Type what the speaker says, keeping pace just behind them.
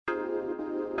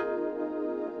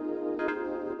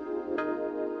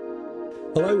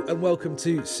Hello and welcome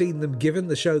to Seen Them Given,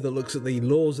 the show that looks at the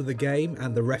laws of the game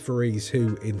and the referees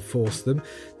who enforce them.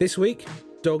 This week,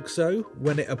 DOGSO,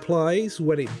 when it applies,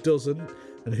 when it doesn't,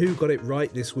 and who got it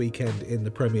right this weekend in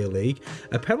the Premier League.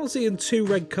 A penalty and 2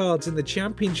 red cards in the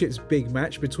Championship's big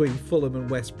match between Fulham and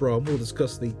West Brom. We'll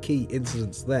discuss the key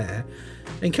incidents there.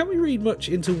 And can we read much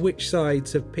into which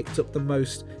sides have picked up the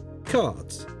most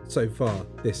cards so far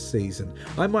this season?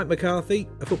 I'm Mike McCarthy,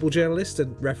 a football journalist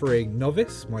and refereeing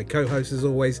novice. My co-host is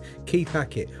always Keith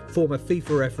Hackett, former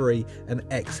FIFA referee and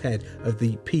ex-head of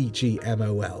the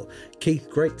PGMOL. Keith,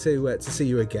 great to see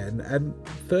you again.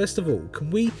 First of all, can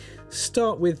we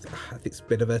start with, I think it's a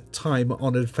bit of a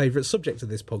time-honoured favourite subject of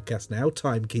this podcast now,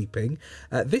 timekeeping.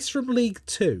 This from League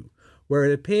Two, where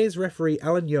it appears referee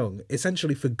Alan Young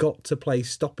essentially forgot to play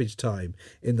stoppage time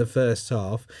in the first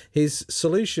half. His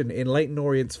solution in Leyton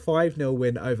Orient's 5-0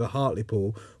 win over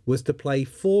Hartlepool was to play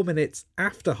 4 minutes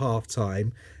after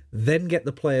half-time, then get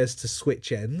the players to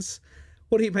switch ends.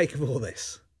 What do you make of all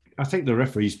this? I think the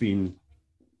referee's been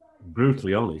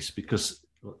brutally honest, because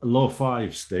Law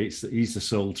 5 states that he's the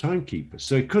sole timekeeper.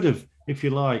 So he could have, if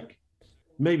you like,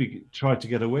 maybe tried to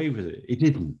get away with it. He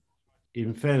didn't.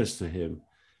 In fairness to him,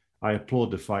 I applaud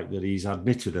the fact that he's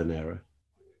admitted an error.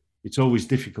 It's always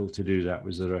difficult to do that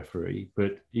with a referee,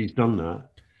 but he's done that.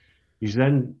 He's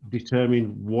then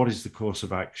determined what is the course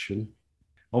of action.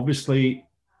 Obviously,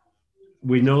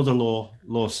 we know the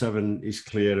law 7 is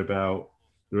clear about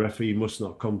the referee must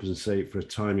not compensate for a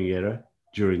timing error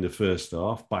during the first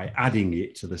half by adding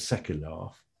it to the second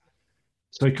half.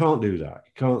 So he can't do that.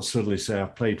 He can't suddenly say,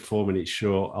 I've played 4 minutes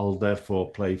short, I'll therefore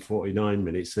play 49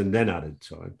 minutes and then added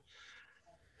time.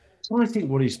 So I think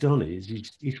what he's done is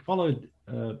he's followed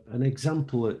an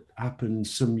example that happened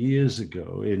some years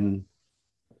ago in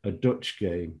a Dutch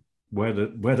game where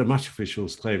the match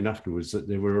officials claimed afterwards that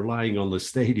they were relying on the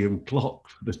stadium clock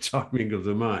for the timing of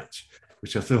the match,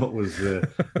 which I thought was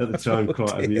at the time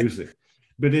quite amusing.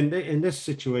 But in this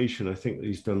situation, I think that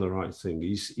he's done the right thing.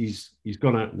 He's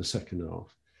gone out in the second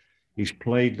half. He's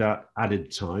played that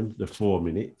added time, the 4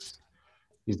 minutes.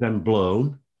 He's then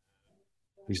blown.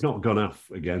 He's not gone off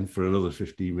again for another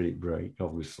 15-minute break,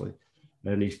 obviously.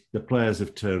 And the players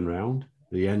have turned round,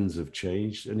 the ends have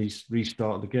changed, and he's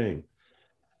restarted the game.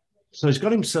 So he's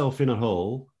got himself in a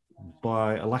hole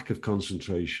by a lack of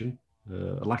concentration,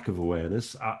 a lack of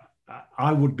awareness.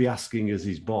 I would be asking as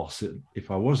his boss, if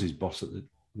I was his boss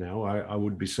now, I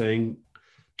would be saying,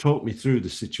 talk me through the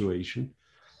situation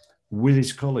with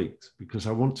his colleagues, because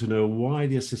I want to know why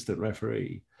the assistant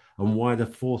referee and why the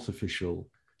fourth official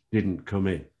didn't come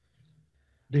in.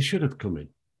 They should have come in.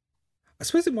 I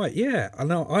suppose it might, yeah. I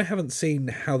know I haven't seen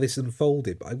how this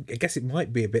unfolded, but I guess it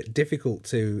might be a bit difficult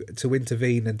to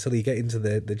intervene until you get into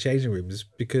the changing rooms,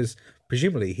 because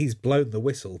presumably he's blown the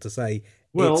whistle to say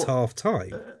it's half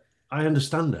time. I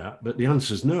understand that, but the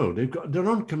answer is no. They're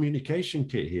on communication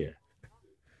kit here.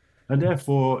 And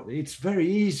therefore, it's very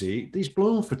easy. He's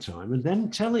blown for time, and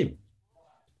then tell him.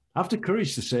 Have the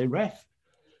courage to say, ref,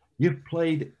 you've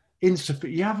played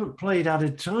insufficient. You haven't played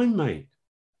added time, mate,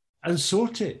 and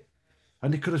sort it.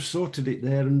 And they could have sorted it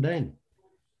there and then.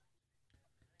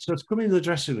 So to come in the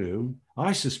dressing room,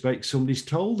 I suspect somebody's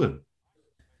told them.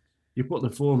 You put the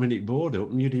 4-minute board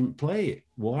up and you didn't play it.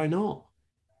 Why not?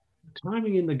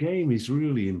 Timing in the game is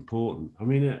really important. I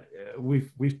mean,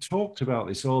 we've talked about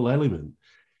this whole element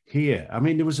here. I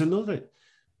mean, there was another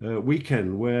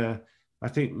weekend where I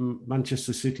think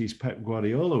Manchester City's Pep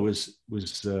Guardiola was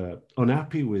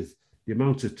unhappy with the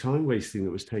amount of time wasting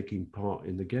that was taking part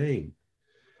in the game.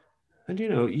 And, you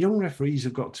know, young referees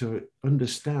have got to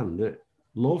understand that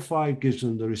Law 5 gives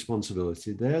them the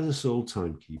responsibility. They're the sole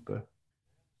timekeeper.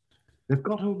 They've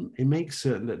got to make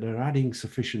certain that they're adding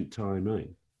sufficient time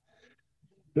in.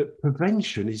 But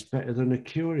prevention is better than a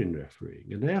cure in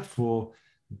refereeing. And therefore,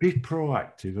 be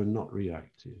proactive and not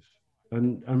reactive.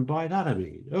 And by that, I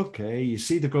mean, okay, you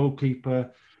see the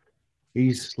goalkeeper,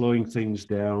 he's slowing things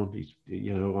down, he's,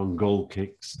 on goal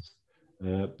kicks.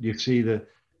 You see the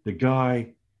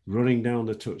guy running down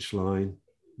the touchline,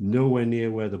 nowhere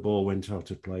near where the ball went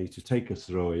out of play to take a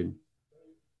throw in.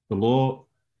 The law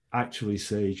actually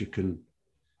says you can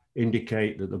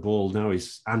indicate that the ball now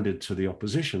is handed to the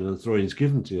opposition and the throw-in is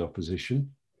given to the opposition.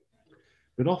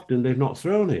 But often they've not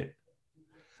thrown it.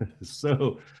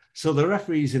 So the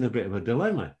referee's in a bit of a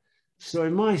dilemma. So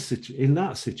in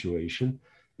that situation,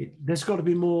 there's got to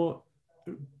be more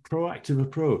proactive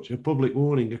approach, a public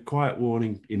warning, a quiet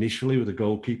warning initially with the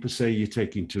goalkeeper, say you're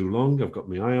taking too long, I've got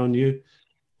my eye on you.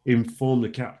 Inform the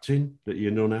captain that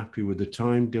you're not happy with the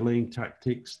time delaying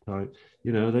tactics.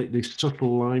 The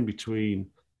subtle line between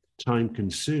time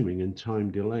consuming and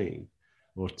time delaying.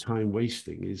 or time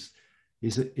wasting is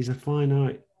a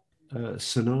finite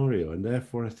scenario, and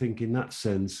therefore I think in that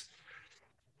sense,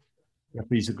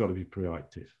 referees have got to be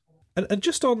proactive. And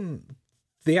just on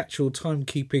the actual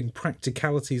timekeeping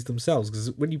practicalities themselves,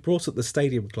 because when you brought up the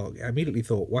stadium clock, I immediately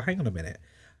thought, well, hang on a minute.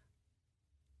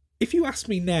 If you asked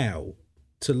me now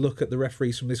to look at the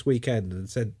referees from this weekend and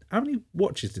said, how many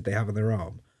watches did they have on their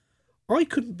arm? I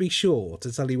couldn't be sure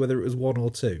to tell you whether it was one or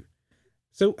two.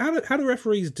 So how do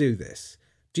referees do this?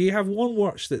 Do you have one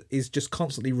watch that is just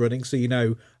constantly running, so you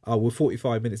know, oh, we're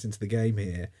 45 minutes into the game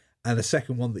here, and a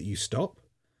second one that you stop,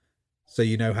 so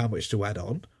you know how much to add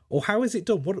on? Or how is it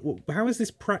done? How is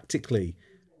this practically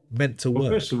meant to work?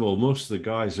 Well, first of all, most of the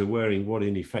guys are wearing what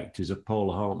in effect is a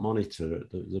polar heart monitor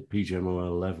at the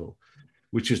PGMOL level,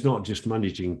 which is not just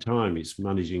managing time, it's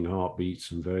managing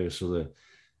heartbeats and various other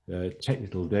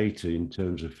technical data in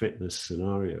terms of fitness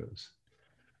scenarios.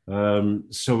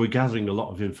 So we're gathering a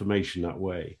lot of information that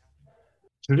way.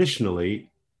 Traditionally,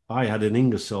 I had an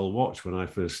Ingersoll watch when I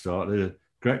first started, a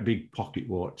great big pocket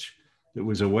watch that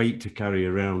was a weight to carry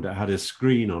around. It had a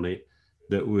screen on it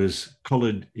that was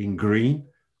coloured in green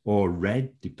or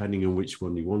red, depending on which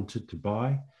one you wanted to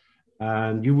buy.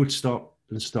 And you would stop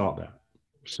and start that.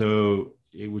 So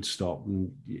it would stop,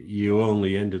 and you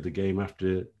only ended the game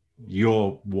after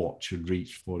your watch had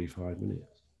reached 45 minutes.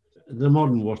 The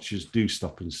modern watches do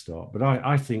stop and start, but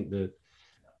I think that,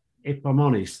 if I'm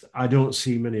honest, I don't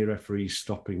see many referees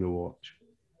stopping the watch.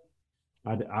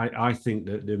 I think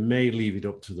that they may leave it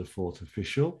up to the fourth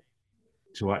official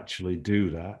to actually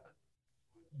do that.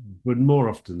 But more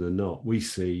often than not, we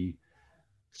see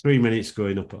 3 minutes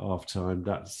going up at half time.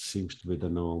 That seems to be the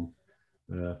norm.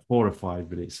 4 or 5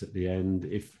 minutes at the end.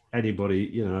 If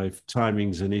anybody, if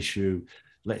timing's an issue,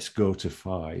 let's go to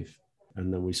 5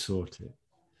 and then we sort it.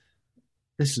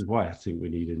 This is why I think we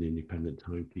need an independent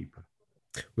timekeeper.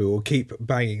 We will keep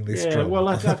banging this drum on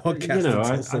the podcast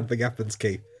until something happens,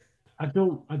 Keith. I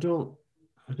don't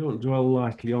dwell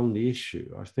lightly on the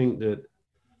issue. I think that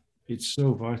it's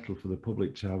so vital for the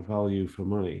public to have value for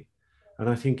money. And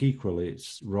I think equally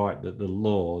it's right that the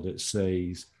law that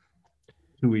says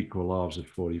 2 equal halves of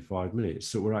 45 minutes,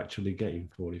 so we're actually getting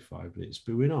 45 minutes,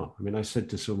 but we're not. I mean, I said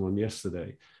to someone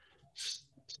yesterday,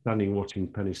 standing watching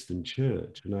Penistone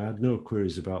Church, and I had no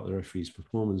queries about the referee's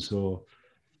performance or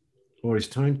his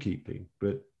timekeeping.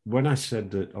 But when I said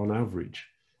that on average,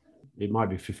 it might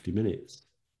be 50 minutes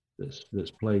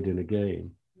that's played in a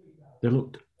game, they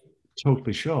looked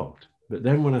totally shocked. But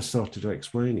then when I started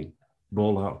explaining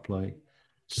ball out of play,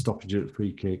 stoppage at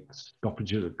free kicks,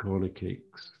 stoppage at corner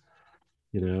kicks,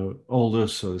 all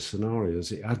those sort of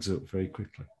scenarios, it adds up very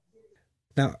quickly.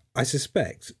 Now, I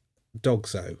suspect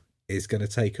Dogso is going to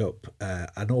take up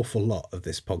an awful lot of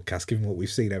this podcast, given what we've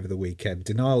seen over the weekend.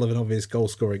 Denial of an obvious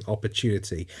goal-scoring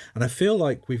opportunity. And I feel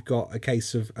like we've got a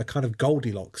case of a kind of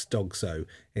Goldilocks Dogso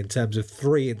in terms of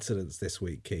 3 incidents this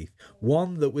week, Keith.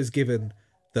 One that was given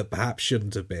that perhaps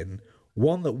shouldn't have been,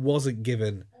 one that wasn't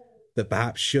given that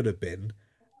perhaps should have been,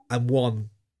 and one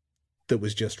that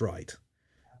was just right.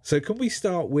 So can we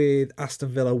start with Aston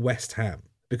Villa West Ham?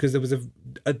 Because there was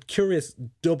a curious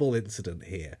double incident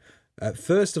here.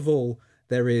 First of all,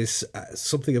 there is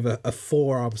something of a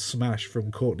forearm smash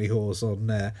from Courtney Hawes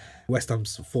on West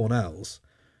Ham's Fornells.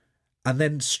 And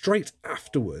then straight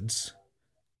afterwards,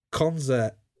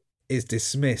 Konza is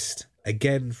dismissed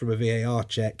again from a VAR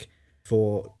check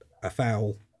for a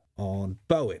foul on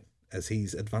Bowen as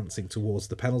he's advancing towards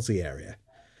the penalty area.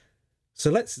 So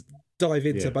let's dive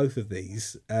into both of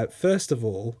these. First of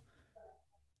all,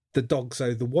 the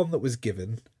Dogso, the one that was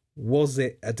given, was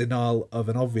it a denial of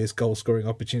an obvious goal-scoring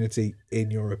opportunity,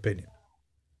 in your opinion?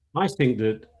 I think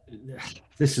that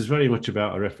this is very much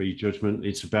about a referee judgment.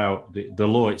 It's about the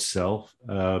law itself.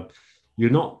 You're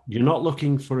not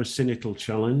looking for a cynical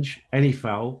challenge. Any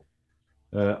foul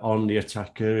on the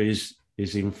attacker is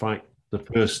in fact the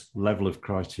first level of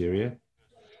criteria.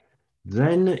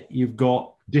 Then you've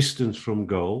got distance from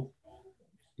goal.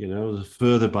 The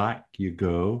further back you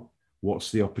go,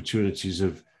 what's the opportunities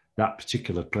of that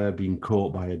particular player being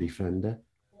caught by a defender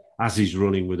as he's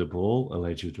running with a ball,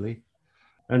 allegedly.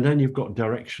 And then you've got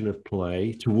direction of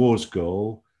play towards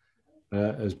goal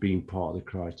as being part of the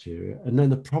criteria. And then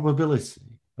the probability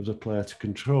of the player to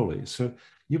control it. So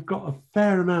you've got a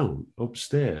fair amount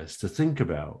upstairs to think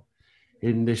about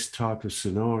in this type of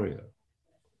scenario.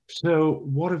 So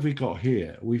what have we got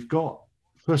here? We've got,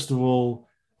 first of all,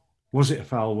 was it a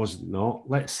foul, was it not?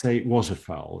 Let's say it was a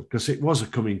foul, because it was a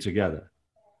coming together.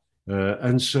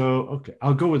 And so, okay,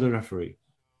 I'll go with the referee.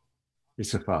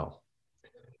 It's a foul.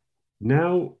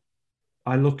 Now,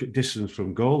 I look at distance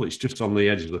from goal. It's just on the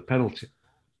edge of the penalty.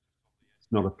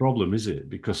 not a problem, is it?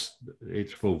 Because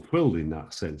it's fulfilled in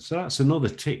that sense. So that's another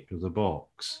tick of the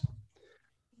box.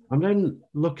 I'm then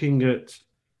looking at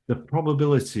the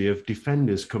probability of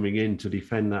defenders coming in to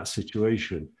defend that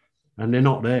situation, and they're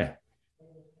not there,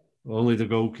 only the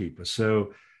goalkeeper.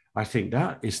 So I think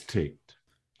that is ticked.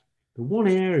 The one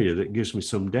area that gives me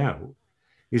some doubt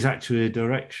is actually the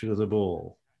direction of the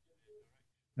ball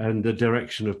and the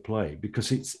direction of play,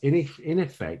 because it's in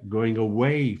effect going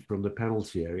away from the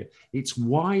penalty area. It's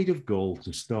wide of goal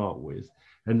to start with,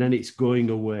 and then it's going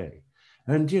away.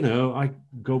 And, you know, I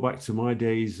go back to my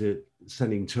days at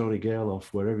sending Tony Gale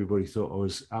off, where everybody thought I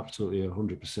was absolutely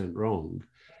 100% wrong.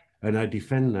 And I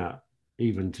defend that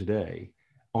even today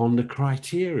on the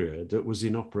criteria that was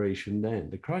in operation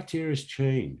then. The criteria has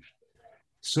changed,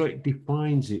 so it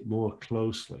defines it more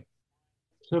closely.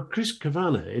 So Chris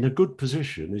Kavanagh, in a good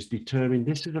position, is determined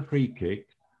this is a free kick,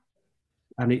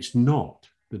 and it's not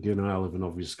the denial of an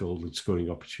obvious goal and scoring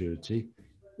opportunity.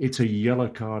 It's a yellow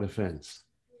card offence.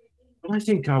 And I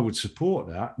think I would support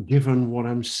that, given what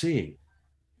I'm seeing.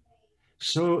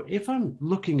 So if I'm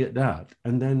looking at that,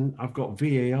 and then I've got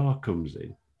VAR comes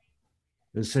in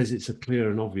and says it's a clear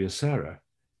and obvious error,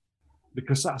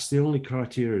 because that's the only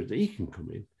criteria that he can come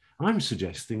in, I'm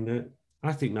suggesting that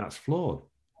I think that's flawed.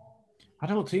 I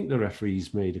don't think the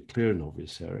referee's made a clear and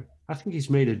obvious error. I think he's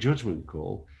made a judgment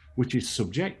call, which is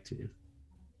subjective,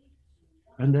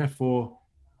 and therefore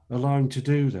allow him to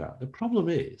do that. The problem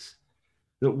is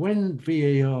that when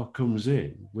VAR comes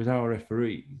in with our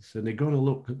referees and they're going to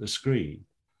look at the screen,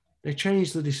 they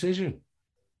change the decision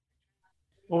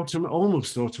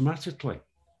almost automatically.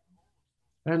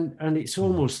 And it's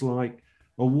almost like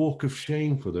a walk of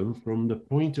shame for them from the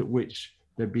point at which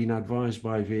they've been advised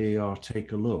by VAR,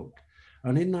 take a look.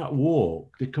 And in that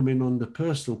walk, they come in under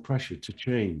personal pressure to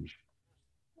change.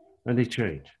 And they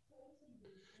change.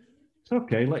 So,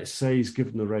 okay, let's say he's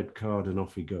given the red card and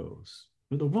off he goes.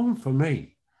 But the one for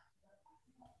me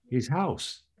is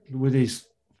House with his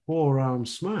forearm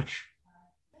smash.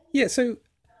 Yeah, so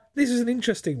this is an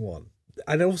interesting one.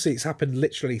 And obviously it's happened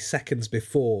literally seconds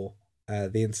before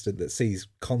the incident that sees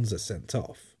Konsa sent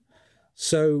off.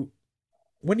 So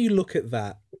when you look at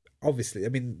that, obviously, I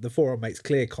mean, the forearm makes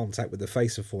clear contact with the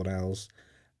face of Fornals.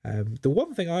 The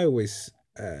one thing I always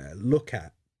look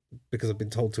at, because I've been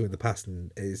told to in the past,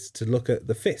 is to look at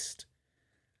the fist.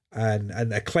 And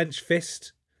a clenched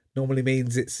fist normally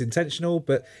means it's intentional,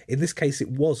 but in this case it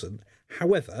wasn't.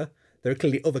 However, there are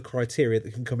clearly other criteria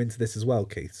that can come into this as well,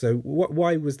 Keith. So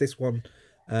why was this one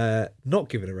not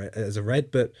given as a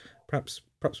red, but perhaps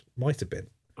might have been?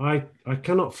 I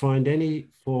cannot find any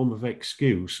form of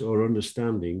excuse or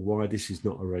understanding why this is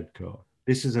not a red card.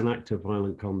 This is an act of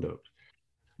violent conduct.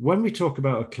 When we talk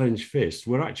about a clenched fist,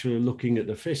 we're actually looking at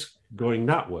the fist going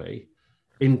that way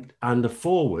and the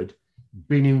forward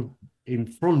being in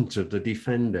front of the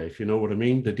defender, if you know what I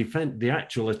mean. The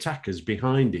actual attacker's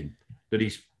behind him that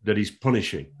he's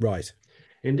punishing. Right.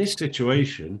 In this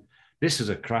situation, this is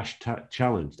a crash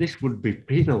challenge. This would be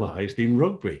penalised in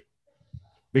rugby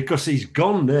because he's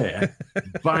gone there,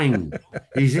 bang,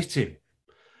 he's hit him.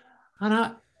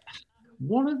 And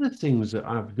one of the things that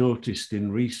I've noticed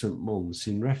in recent months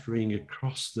in refereeing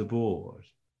across the board,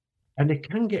 and they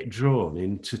can get drawn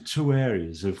into two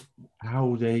areas of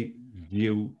how they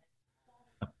view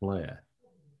a player.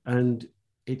 And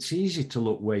it's easy to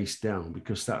look waist down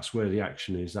because that's where the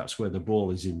action is, that's where the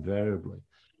ball is invariably.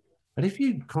 And if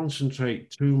you concentrate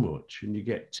too much and you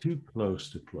get too close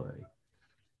to play,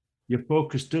 your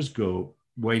focus does go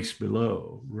waist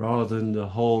below rather than the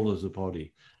whole of the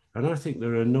body. And I think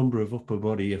there are a number of upper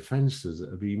body offences that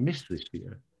have been missed this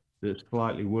year that's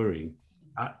slightly worrying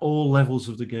at all levels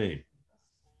of the game.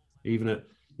 Even at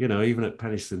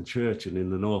Penistone Church and in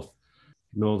the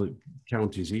Northern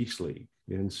Counties East League,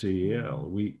 the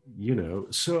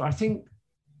NCEL, so I think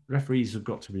referees have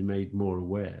got to be made more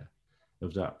aware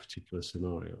of that particular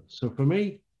scenario. So for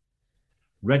me,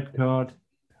 red card.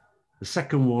 The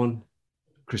second one,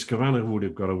 Chris Kavanagh would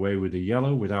have got away with a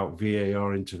yellow without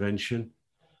VAR intervention.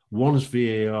 Once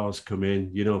VAR's come in,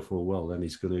 you know full well then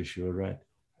he's going to issue a red.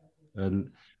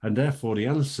 And therefore the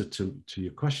answer to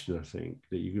your question, I think,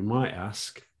 that you might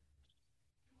ask,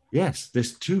 yes,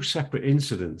 there's two separate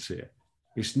incidents here.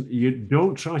 You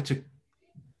don't try to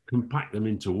compact them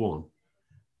into one.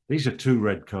 These are two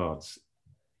red cards,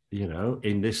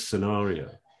 in this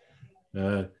scenario.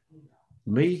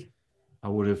 I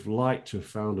would have liked to have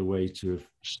found a way to have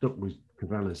stuck with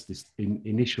Kavanagh's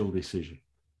initial decision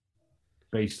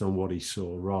based on what he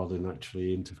saw rather than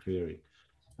actually interfering.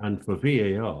 And for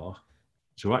VAR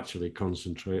to actually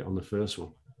concentrate on the first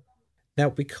one. Now,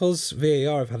 because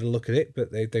VAR have had a look at it,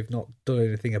 but they've not done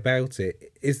anything about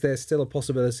it, is there still a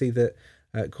possibility that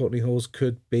Courtney Halls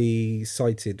could be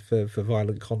cited for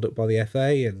violent conduct by the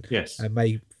FA Yes, and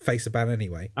may face a ban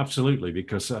anyway? absolutely,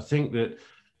 because I think that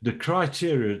the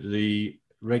criteria the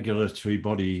regulatory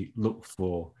body look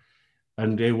for,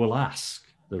 and they will ask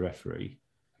the referee,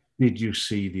 did you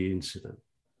see the incident?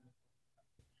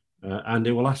 And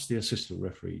they will ask the assistant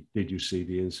referee, did you see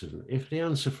the incident? If the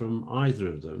answer from either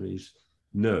of them is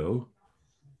no,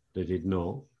 they did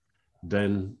not,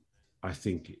 then I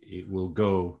think it will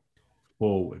go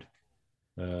forward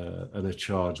and a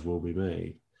charge will be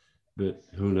made. But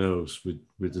who knows,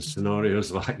 with the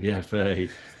scenarios like the FA,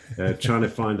 trying to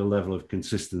find a level of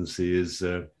consistency is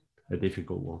a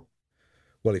difficult one.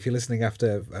 Well, if you're listening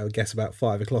after, I guess, about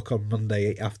 5 o'clock on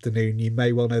Monday afternoon, you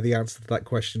may well know the answer to that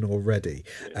question already.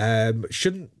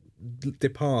 Shouldn't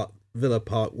depart Villa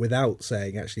Park without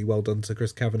saying, actually, well done to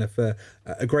Chris Kavanagh for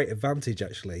a great advantage,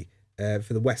 actually,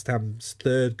 for the West Ham's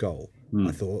third goal.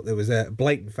 I thought there was a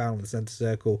blatant foul in the centre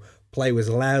circle. Play was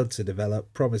allowed to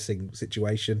develop, promising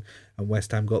situation, and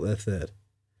West Ham got their third.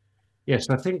 Yes,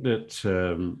 I think that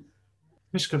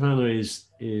Chris Kavanagh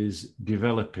is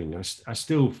developing. I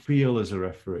still feel as a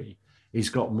referee, he's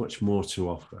got much more to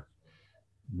offer.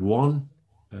 One,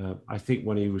 I think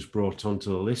when he was brought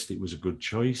onto the list, it was a good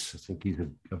choice. I think he's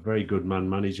a very good man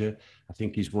manager. I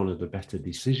think he's one of the better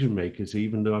decision makers,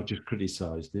 even though I've just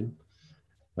criticised him.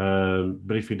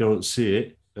 But if you don't see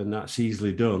it, and that's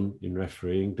easily done in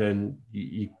refereeing, then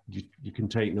you can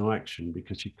take no action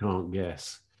because you can't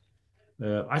guess.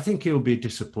 I think he'll be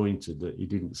disappointed that he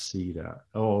didn't see that,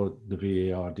 or the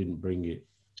VAR didn't bring it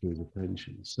to his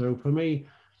attention. So for me,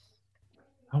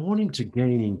 I want him to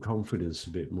gain in confidence a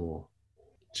bit more,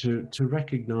 to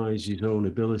recognise his own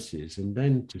abilities, and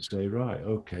then to say, right,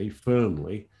 okay,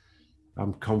 firmly,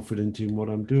 I'm confident in what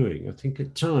I'm doing. I think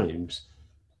at times,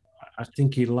 I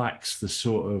think he lacks the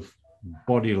sort of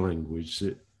body language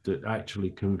that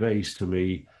actually conveys to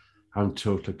me, I'm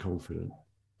totally confident.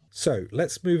 So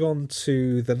let's move on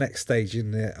to the next stage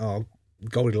in our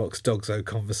Goldilocks Dogso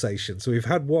conversation. So we've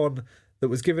had one that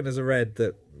was given as a red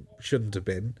that shouldn't have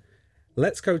been.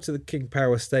 Let's go to the King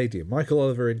Power Stadium. Michael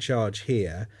Oliver in charge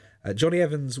here. Johnny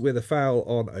Evans with a foul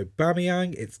on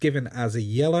Aubameyang. It's given as a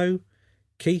yellow.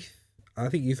 Keith, I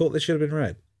think you thought this should have been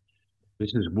red.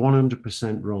 This is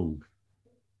 100% wrong.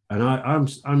 And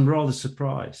I'm rather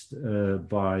surprised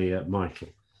by Michael.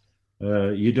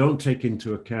 You don't take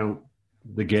into account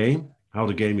the game, how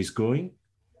the game is going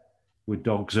with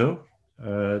Dogso.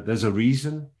 There's a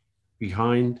reason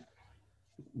behind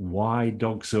why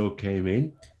Dogso came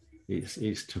in.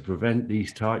 It's to prevent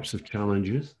these types of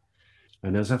challenges.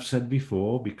 And as I've said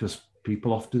before, because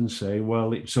people often say,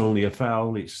 well, it's only a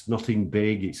foul, it's nothing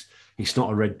big, it's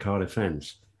not a red card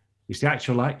offence. It's the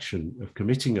actual action of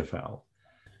committing a foul,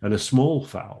 and a small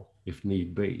foul, if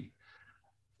need be,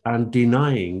 and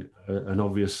denying an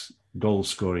obvious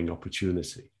goal-scoring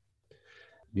opportunity.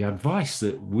 The advice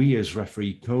that we as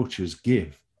referee coaches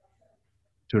give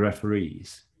to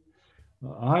referees,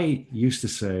 I used to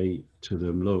say to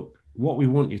them, look, what we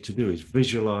want you to do is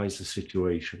visualize the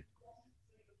situation,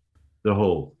 the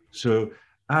whole. So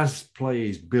as play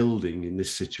is building in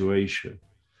this situation,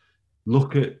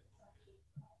 look at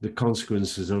the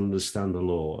consequences and understand the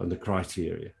law and the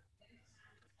criteria.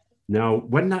 Now,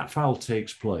 when that foul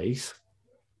takes place,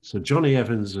 so Johnny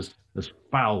Evans has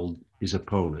fouled his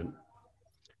opponent,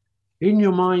 in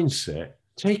your mindset,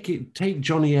 take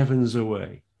Johnny Evans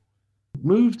away.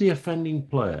 Move the offending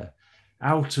player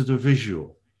out of the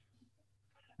visual.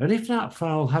 And if that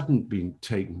foul hadn't been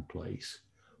taken place,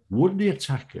 would the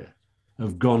attacker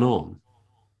have gone on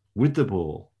with the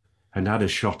ball and had a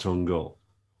shot on goal?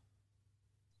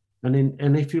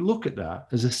 And if you look at that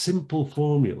as a simple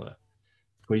formula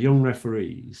for young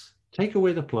referees, take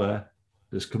away the player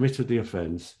that's committed the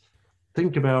offence,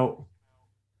 think about,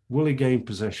 will he gain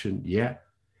possession? Yeah.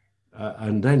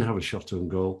 And then have a shot on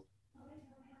goal.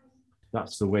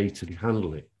 That's the way to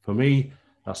handle it. For me,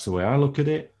 that's the way I look at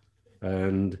it.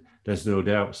 And there's no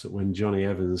doubts that when Johnny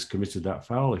Evans committed that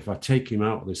foul, if I take him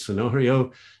out of this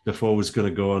scenario, the forward's going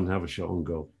to go on and have a shot on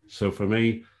goal. So for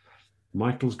me,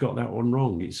 Michael's got that one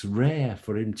wrong. It's rare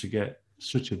for him to get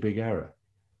such a big error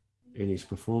in his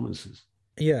performances.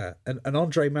 Yeah, and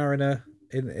Andre Mariner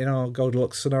in our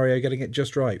Goldilocks scenario getting it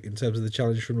just right in terms of the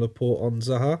challenge from Laporte on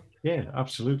Zaha. Yeah,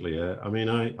 absolutely. I mean,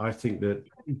 I think that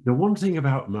the one thing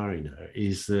about Mariner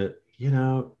is that, you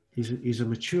know, he's a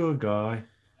mature guy.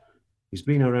 He's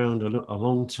been around a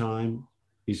long time.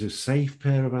 He's a safe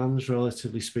pair of hands,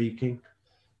 relatively speaking.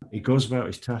 He goes about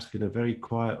his task in a very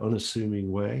quiet,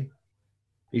 unassuming way.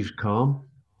 He's calm.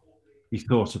 He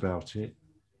thought about it,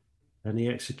 and he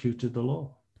executed the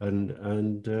law,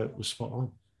 and was spot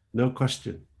on. No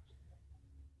question.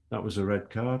 That was a red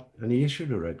card, and he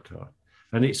issued a red card.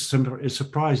 And it's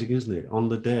surprising, isn't it? On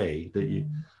the day that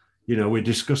we're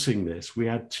discussing this, we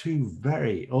had two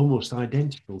very almost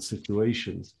identical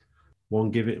situations.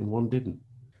 One give it and one didn't.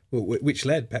 Which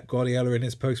led Pep Guardiola in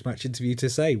his post-match interview to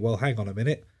say, well, hang on a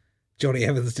minute, Johnny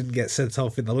Evans didn't get sent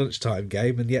off in the lunchtime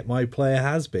game, and yet my player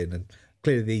has been. And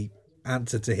clearly the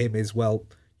answer to him is, well,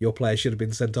 your player should have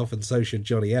been sent off and so should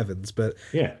Johnny Evans. But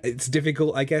yeah, it's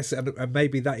difficult, I guess, and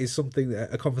maybe that is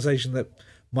a conversation that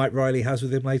Mike Riley has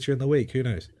with him later in the week. Who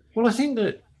knows? Well, I think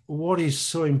that what is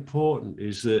so important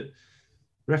is that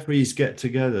referees get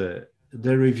together,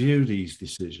 they review these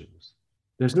decisions.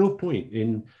 There's no point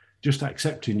in just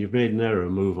accepting you've made an error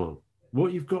and move on.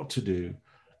 What you've got to do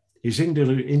is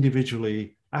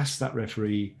individually ask that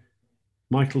referee,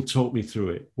 Michael, talk me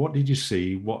through it. What did you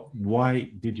see? Why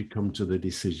did you come to the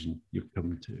decision you've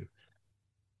come to?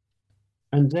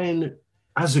 And then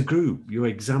as a group, you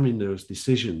examine those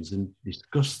decisions and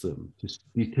discuss them to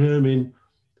determine,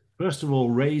 first of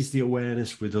all, raise the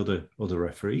awareness with other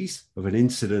referees of an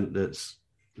incident that's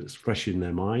fresh in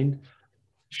their mind,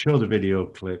 show the video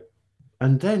clip,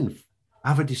 and then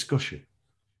have a discussion.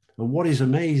 And what is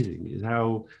amazing is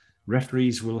how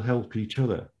referees will help each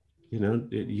other.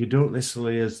 You don't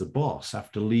necessarily, as the boss,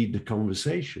 have to lead the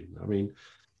conversation. I mean,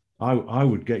 I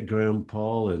would get Graham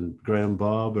Paul and Graham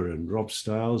Barber and Rob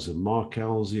Stiles and Mark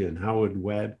Halsey and Howard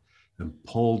Webb and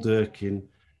Paul Durkin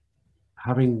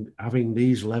having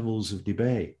these levels of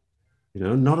debate,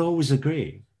 not always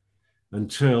agreeing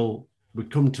until we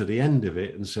come to the end of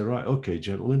it and say, right, okay,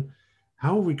 gentlemen,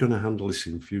 how are we going to handle this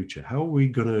in future? How are we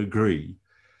going to agree?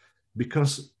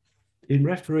 Because in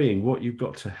refereeing, what you've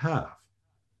got to have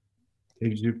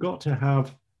is you've got to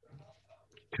have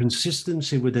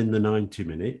consistency within the 90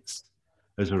 minutes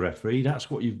as a referee. That's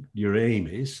what your aim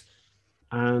is.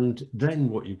 And then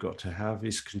what you've got to have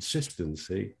is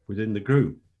consistency within the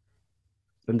group.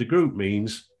 And the group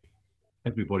means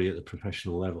everybody at the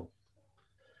professional level.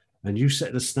 And you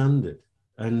set the standard.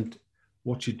 And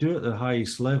what you do at the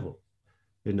highest level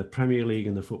in the Premier League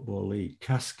and the Football League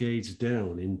cascades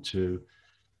down into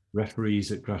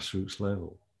referees at grassroots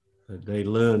level. They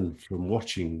learn from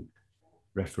watching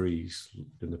referees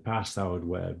in the past, Howard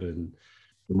Webb, and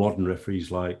the modern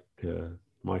referees like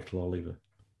Michael Oliver,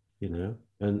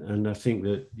 and I think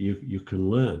that you can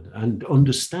learn and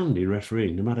understand in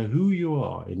refereeing, no matter who you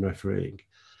are in refereeing,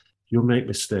 you'll make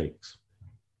mistakes.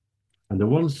 And the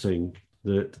one thing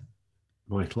that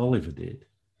Michael Oliver did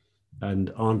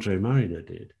and Andre Marriner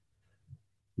did,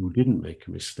 who didn't make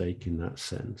a mistake in that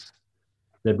sense,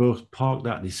 they both parked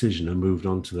that decision and moved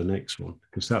on to the next one,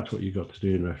 because that's what you've got to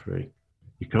do in refereeing.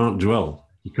 You can't dwell.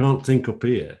 You can't think up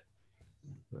here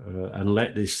and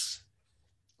let this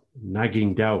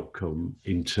nagging doubt come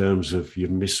in terms of you've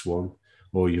missed one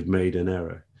or you've made an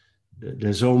error.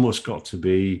 There's almost got to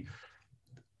be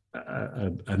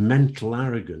a mental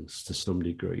arrogance to some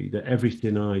degree that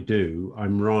everything I do,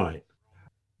 I'm right.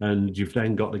 And you've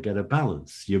then got to get a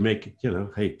balance. You make,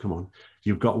 hey, come on,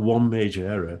 you've got one major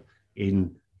error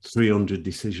in 300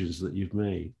 decisions that you've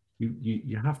made.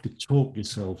 You have to talk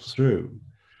yourself through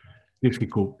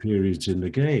difficult periods in the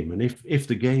game. And if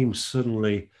the game's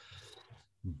suddenly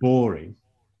boring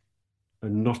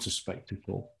and not a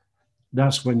spectacle,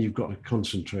 that's when you've got to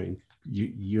concentrate.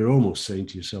 You're almost saying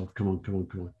to yourself, come on,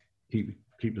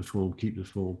 keep the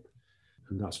form.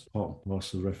 And that's part and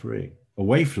parcel of refereeing.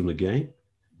 Away from the game,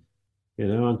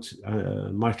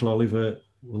 and Michael Oliver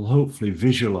will hopefully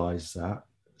visualize that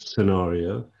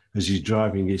scenario as he's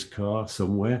driving his car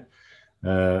somewhere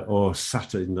or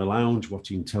sat in the lounge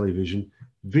watching television.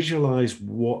 Visualize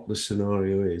what the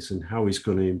scenario is and how he's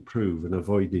going to improve and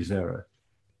avoid his error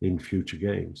in future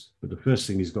games. But the first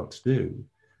thing he's got to do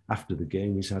after the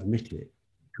game is admit it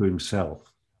to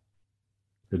himself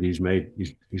that he's made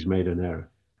an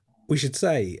error. We should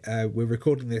say we're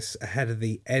recording this ahead of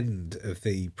the end of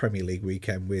the Premier League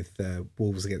weekend with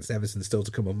Wolves against Everton still to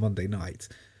come on Monday night.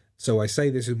 So I say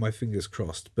this with my fingers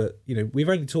crossed, but we've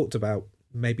only talked about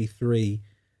maybe 3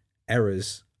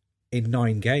 errors in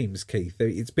 9 games, Keith.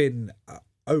 It's been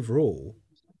overall,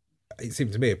 it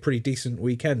seemed to me, a pretty decent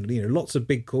weekend. Lots of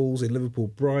big calls in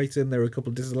Liverpool-Brighton. There were a couple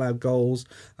of disallowed goals,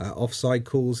 offside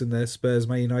calls in the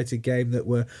Spurs-Man United game that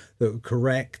were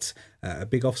correct. A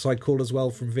big offside call as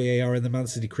well from VAR in the Man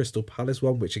City Crystal Palace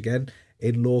one, which again,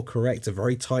 in law correct. A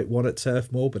very tight one at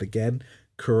Turf Moor, but again,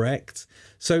 correct.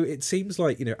 So it seems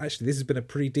like, actually this has been a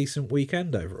pretty decent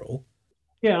weekend overall.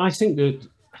 Yeah, I think that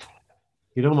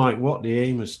You know, Mike, what the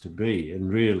aim is to be,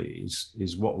 and really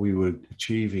is what we were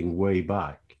achieving way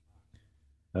back,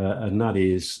 and that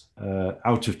is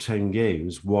out of 10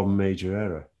 games, one major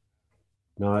error.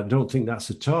 Now, I don't think that's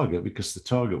a target because the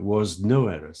target was no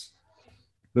errors,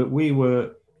 but we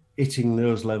were hitting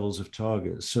those levels of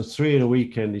targets. So 3 in a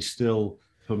weekend is still,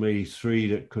 for me, 3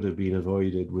 that could have been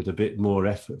avoided with a bit more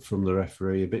effort from the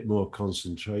referee, a bit more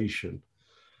concentration,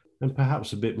 and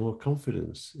perhaps a bit more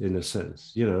confidence in a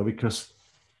sense, because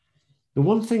the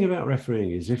one thing about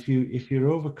refereeing is if you're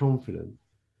overconfident,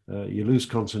 you lose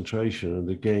concentration and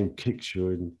the game kicks you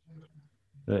in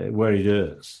where it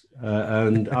hurts.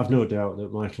 And I've no doubt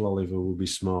that Michael Oliver will be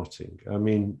smarting. I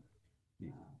mean,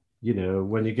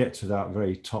 when you get to that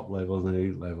very top level, the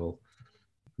elite level,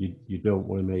 you don't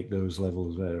want to make those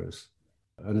levels of errors.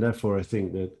 And therefore, I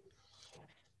think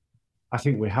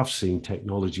we have seen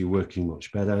technology working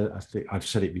much better. I think I've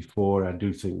said it before. I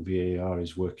do think VAR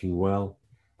is working well.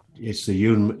 It's the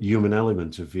human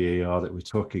element of VAR that we're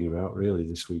talking about really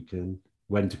this weekend,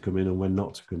 when to come in and when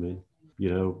not to come in.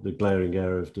 The glaring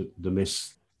error of the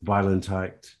missed violent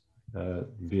act,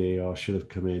 VAR should have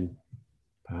come in,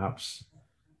 perhaps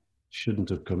shouldn't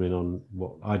have come in on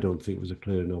what I don't think was a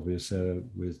clear and obvious error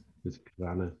with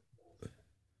Cavani.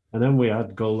 And then we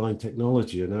had goal line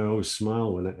technology, and I always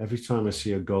smile when every time I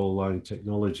see a goal line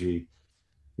technology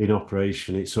in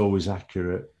operation, it's always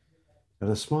accurate. And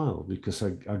I smile because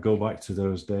I go back to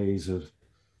those days of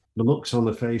the looks on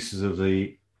the faces of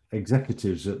the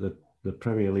executives at the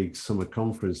Premier League summer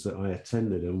conference that I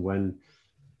attended. And when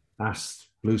asked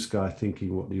Blue Sky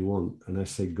thinking, what do you want? And I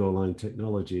said, goal line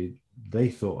technology, they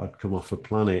thought I'd come off a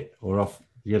planet or off,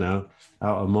 out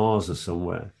of Mars or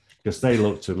somewhere, because they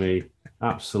looked at me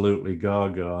absolutely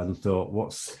gaga and thought,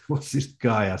 what's this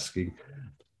guy asking?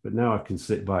 But now I can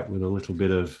sit back with a little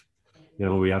bit of,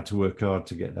 we had to work hard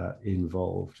to get that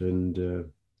involved.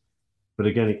 But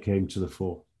again, it came to the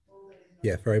fore.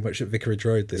 Yeah, very much at Vicarage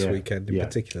Road this weekend, in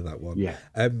particular, that one. Yeah.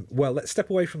 Well, let's step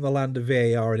away from the land of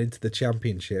VAR and into the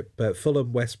Championship.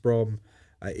 Fulham, West Brom,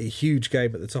 a huge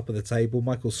game at the top of the table.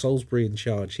 Michael Salisbury in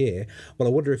charge here. Well,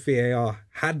 I wonder if VAR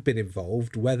had been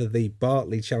involved, whether the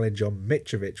Bartley challenge on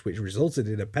Mitrovic, which resulted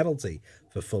in a penalty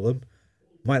for Fulham,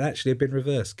 might actually have been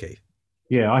reversed, Keith.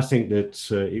 Yeah, I think that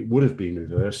it would have been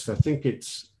reversed. I think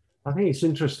it's an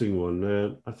interesting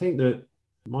one. I think that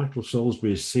Michael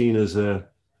Salisbury is seen as a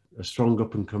strong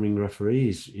up-and-coming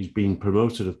referee. He's been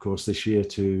promoted, of course, this year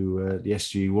to the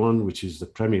SG1, which is the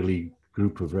Premier League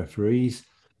group of referees.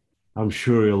 I'm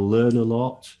sure he'll learn a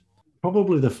lot.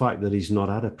 Probably the fact that he's not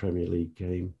had a Premier League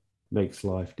game makes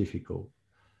life difficult.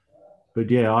 But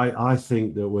yeah, I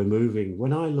think that we're moving.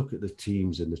 When I look at the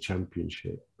teams in the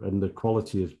Championship and the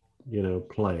quality of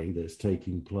play that's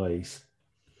taking place,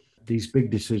 these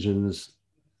big decisions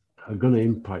are going to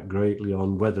impact greatly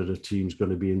on whether the team's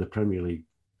going to be in the Premier League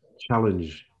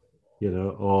challenge,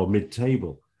 or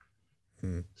mid-table.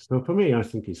 So for me, I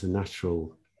think it's a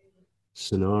natural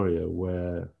scenario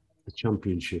where the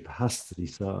Championship has to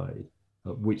decide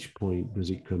at which point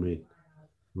does it come in,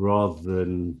 rather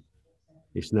than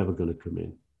it's never going to come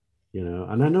in,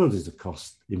 And I know there's a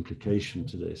cost implication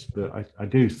to this, but I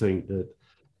do think that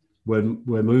when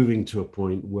we're moving to a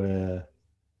point where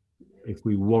if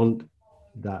we want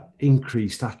that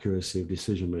increased accuracy of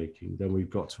decision making, then we've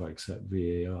got to accept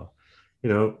VAR.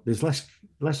 There's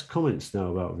less comments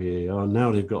now about VAR.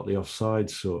 Now they've got the offside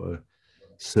sort of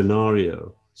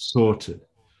scenario sorted.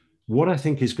 What I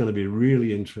think is going to be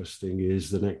really interesting is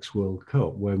the next World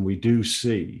Cup, when we do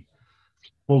see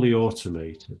fully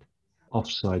automated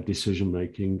offside decision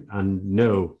making and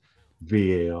no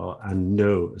VAR and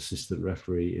no assistant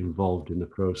referee involved in the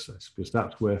process, because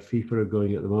that's where FIFA are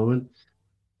going at the moment.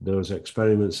 Those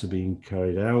experiments are being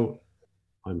carried out.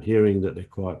 I'm hearing that they're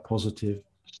quite positive.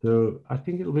 So I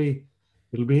think it'll be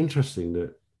interesting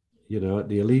that, at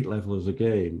the elite level of the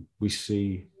game, we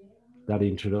see that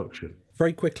introduction.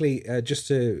 Very quickly, just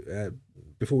to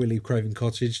before we leave Craven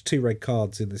Cottage, 2 red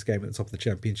cards in this game at the top of the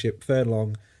Championship.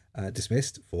 Furlong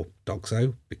dismissed for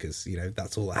Dogso, because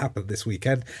that's all that happened this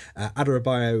weekend.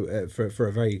 Adarabioyo for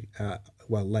a very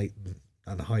late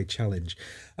and high challenge.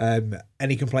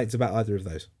 Any complaints about either of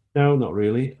those? No, not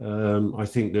really. I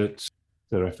think that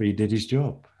the referee did his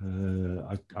job.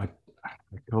 I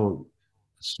can't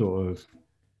sort of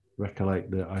recollect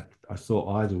that I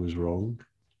thought either was wrong.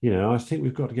 I think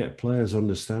we've got to get players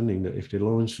understanding that if they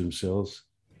launch themselves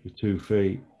with 2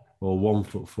 feet or 1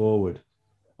 foot forward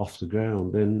off the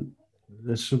ground, then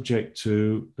they're subject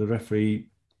to the referee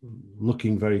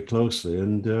looking very closely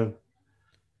and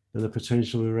the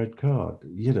potential of a red card.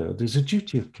 There's a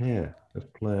duty of care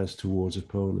of players towards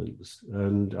opponents.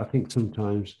 And I think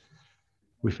sometimes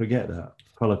We forget that,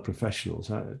 fellow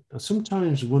professionals. I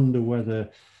sometimes wonder whether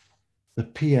the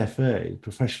PFA,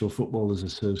 Professional Footballers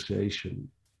Association,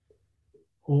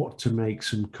 ought to make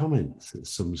some comments at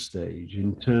some stage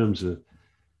in terms of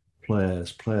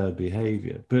player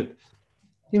behaviour. But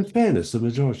in fairness, the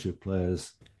majority of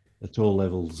players at all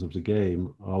levels of the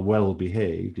game are well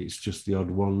behaved. It's just the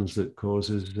odd ones that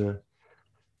causes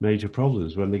major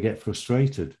problems when they get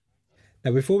frustrated.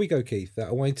 Now, before we go, Keith,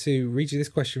 I wanted to read you this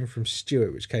question from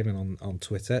Stuart, which came in on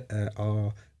Twitter.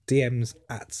 Our DMs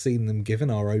at Seen Them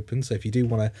Given are open, so if you do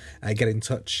want to get in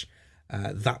touch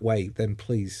that way, then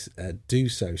please do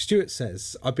so. Stuart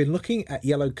says, I've been looking at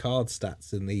yellow card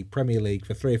stats in the Premier League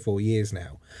for 3 or 4 years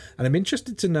now, and I'm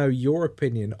interested to know your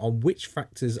opinion on which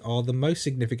factors are the most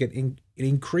significant in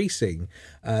increasing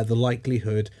the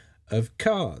likelihood of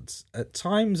cards. At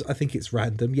times, I think it's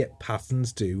random, yet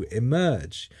patterns do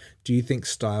emerge. Do you think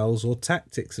styles or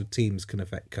tactics of teams can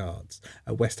affect cards?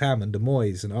 West Ham under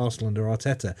Moyes and Arsenal under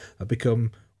Arteta have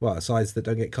become, well, sides that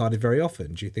don't get carded very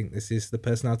often. Do you think this is the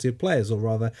personality of players, or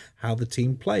rather how the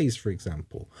team plays, for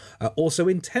example? Also,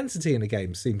 intensity in a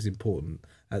game seems important.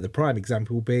 The prime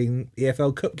example being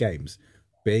EFL Cup games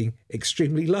being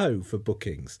extremely low for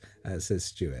bookings, says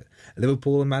Stuart.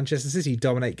 Liverpool and Manchester City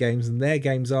dominate games, and their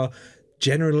games are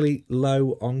generally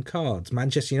low on cards.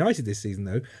 Manchester United this season,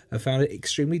 though, have found it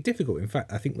extremely difficult. In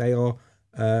fact, I think they are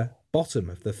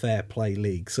bottom of the fair play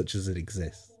league, such as it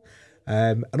exists.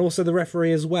 And also the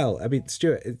referee as well. I mean,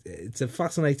 Stuart, it's a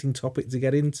fascinating topic to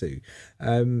get into.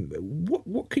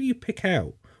 What can you pick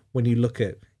out when you look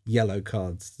at yellow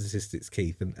card statistics,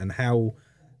 Keith, and how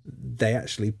they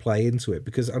actually play into it?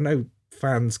 Because I know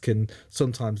fans can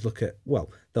sometimes look at,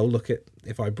 they'll look at,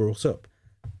 if I brought up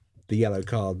the yellow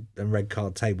card and red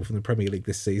card table from the Premier League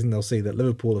this season, they'll see that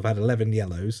Liverpool have had 11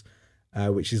 yellows,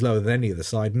 which is lower than any other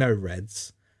side, no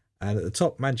reds. And at the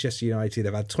top, Manchester United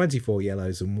have had 24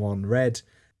 yellows and 1 red.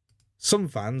 Some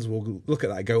fans will look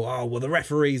at that and go, oh, well, the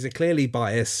referees are clearly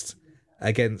biased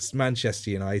against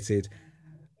Manchester United.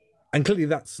 And clearly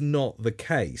that's not the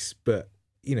case, but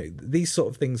you know, these sort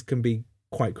of things can be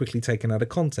quite quickly taken out of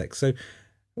context. So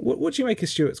what do you make of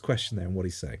Stuart's question there and what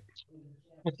he's saying?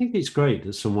 I think it's great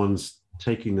that someone's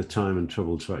taking the time and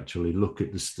trouble to actually look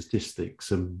at the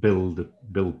statistics and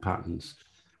build patterns.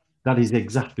 That is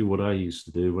exactly what I used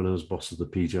to do when I was boss of the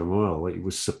PGMOL. It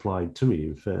was supplied to me,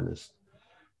 in fairness.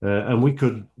 And we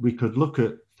could look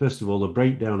at, first of all, the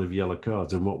breakdown of yellow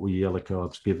cards and what were yellow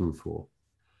cards given for.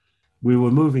 We were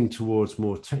moving towards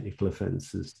more technical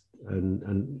offences,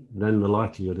 and then the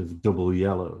likelihood of double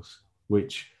yellows,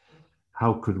 which,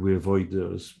 how could we avoid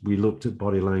those? We looked at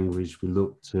body language, we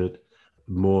looked at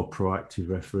more proactive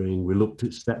refereeing, we looked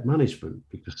at step management,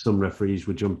 because some referees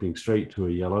were jumping straight to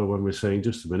a yellow when we're saying,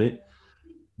 just a minute,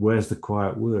 where's the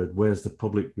quiet word? Where's the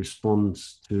public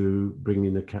response to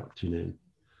bringing the captain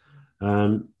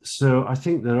in? So I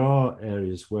think there are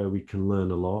areas where we can learn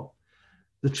a lot.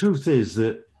 The truth is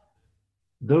that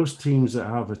those teams that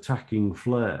have attacking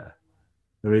flair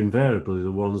are invariably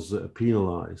the ones that are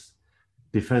penalised.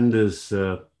 Defenders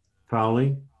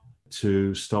fouling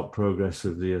to stop progress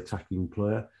of the attacking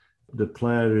player. The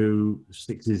player who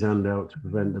sticks his hand out to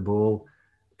prevent the ball,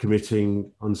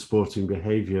 committing unsporting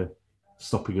behaviour,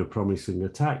 stopping a promising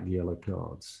attack, yellow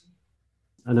cards.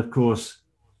 And of course,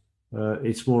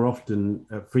 it's more often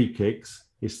at free kicks,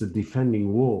 it's the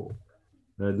defending wall,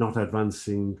 not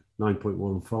advancing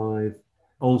 9.15,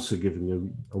 also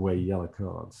giving away yellow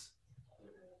cards.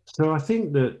 So I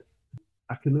think that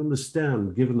I can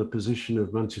understand, given the position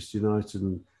of Manchester United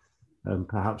and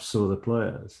perhaps some of the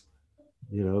players,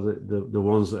 you know, the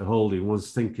ones that are holding,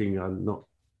 one's thinking,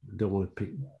 don't want to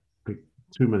pick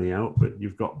too many out, but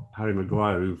you've got Harry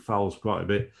Maguire who fouls quite a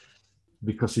bit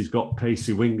because he's got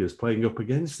pacey wingers playing up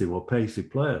against him, or pacey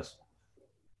players.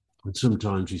 And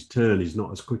sometimes his turn is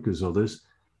not as quick as others,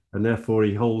 and therefore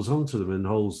he holds onto them and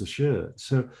holds the shirt.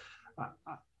 So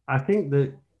I think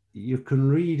that you can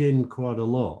read in quite a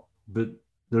lot, but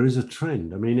there is a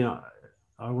trend. I mean,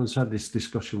 I once had this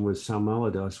discussion with Sam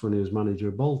Allardyce when he was manager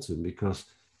of Bolton, because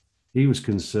he was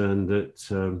concerned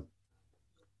that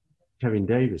Kevin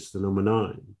Davis, the number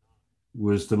 9,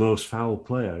 was the most foul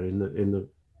player in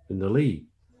the league.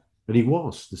 And he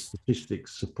was. The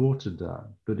statistics supported that,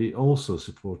 but it also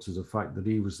supported the fact that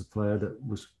he was the player that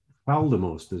was fouled the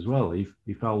most as well.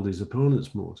 He fouled his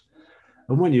opponents most.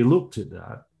 And when you looked at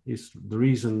that, it's the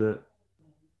reason that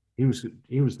he was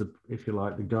the, if you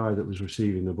like, the guy that was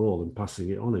receiving the ball and passing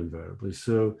it on invariably.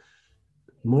 So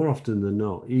more often than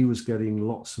not, he was getting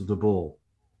lots of the ball.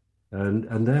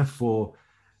 And therefore,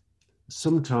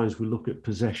 sometimes we look at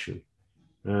possession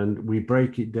and we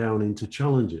break it down into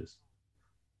challenges.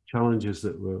 challenges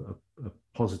that were a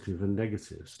positive and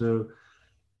negative. So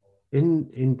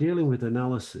in dealing with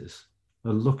analysis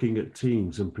and looking at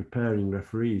teams and preparing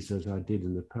referees, as I did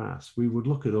in the past, we would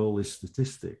look at all these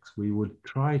statistics. We would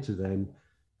try to then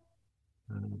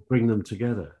bring them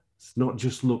together. It's not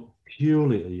just look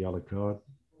purely at a yellow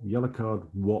card,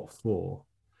 what for?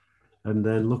 And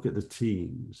then look at the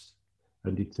teams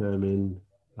and determine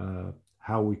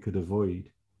how we could avoid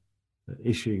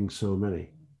issuing so many.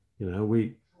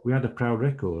 We had a proud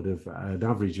record of an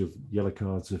average of yellow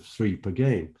cards of 3 per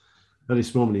game. At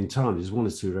this moment in time, there's 1 or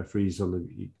 2 referees on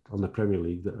the Premier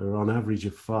League that are on average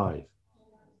of 5.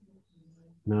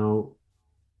 Now,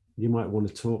 you might want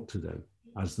to talk to them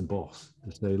as the boss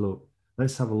to say, look,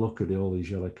 let's have a look at all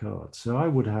these yellow cards. So I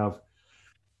would have,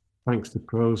 thanks to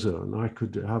Prozone, I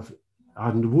could have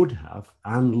and would have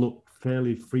and looked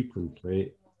fairly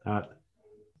frequently at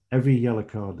every yellow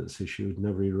card that's issued and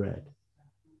every red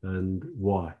and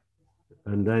why.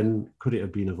 And then could it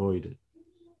have been avoided?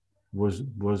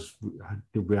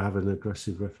 Did we have an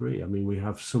aggressive referee? I mean, we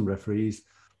have some referees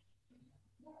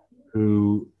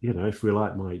who, if we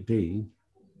like Mike Dean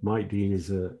is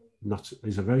a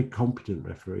very competent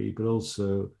referee, but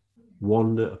also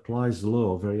one that applies the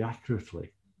law very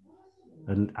accurately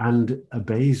and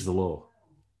obeys the law.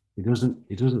 He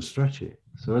doesn't stretch it.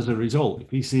 So as a result, if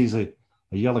he sees a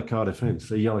yellow card offence,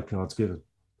 a yellow card's given.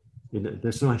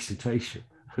 There's no hesitation.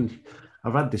 And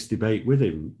I've had this debate with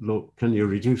him. Look, can you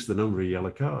reduce the number of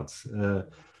yellow cards?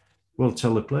 Well,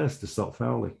 tell the players to stop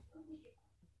fouling.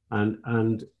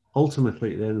 And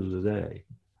ultimately, at the end of the day,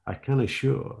 I can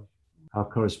assure our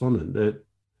correspondent that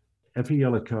every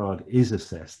yellow card is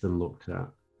assessed and looked at.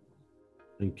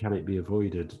 And can it be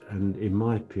avoided? And in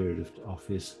my period of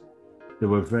office, there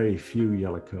were very few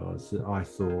yellow cards that I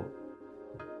thought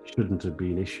shouldn't have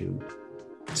been issued.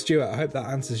 Stuart, I hope that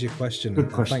answers your question.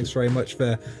 Good question. Thanks very much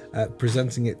for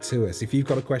presenting it to us. If you've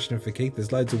got a question for Keith,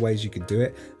 there's loads of ways you can do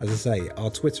it. As I say, our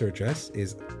Twitter address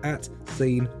is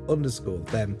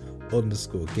 @scene_them_.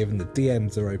 Given the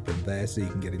DMs are open there, so you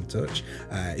can get in touch.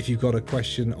 If you've got a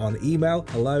question on email,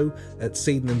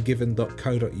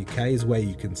 hello@seethemgiven.co.uk is where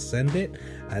you can send it.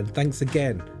 And thanks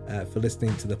again for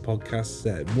listening to the podcast.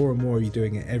 More and more of you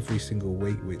doing it every single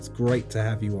week. It's great to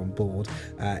have you on board.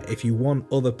 If you want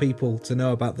other people to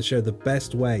know about the show, the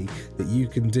best way that you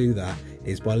can do that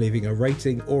is by leaving a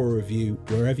rating or a review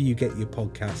wherever you get your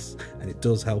podcasts, and it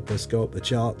does help us go up the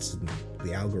charts and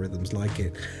the algorithms like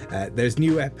it. There's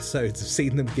new episodes of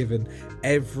Seen Them Given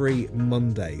every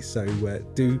Monday, so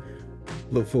do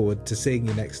look forward to seeing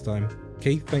you next time.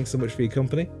 Keith, thanks so much for your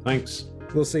company. Thanks.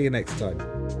 We'll see you next time.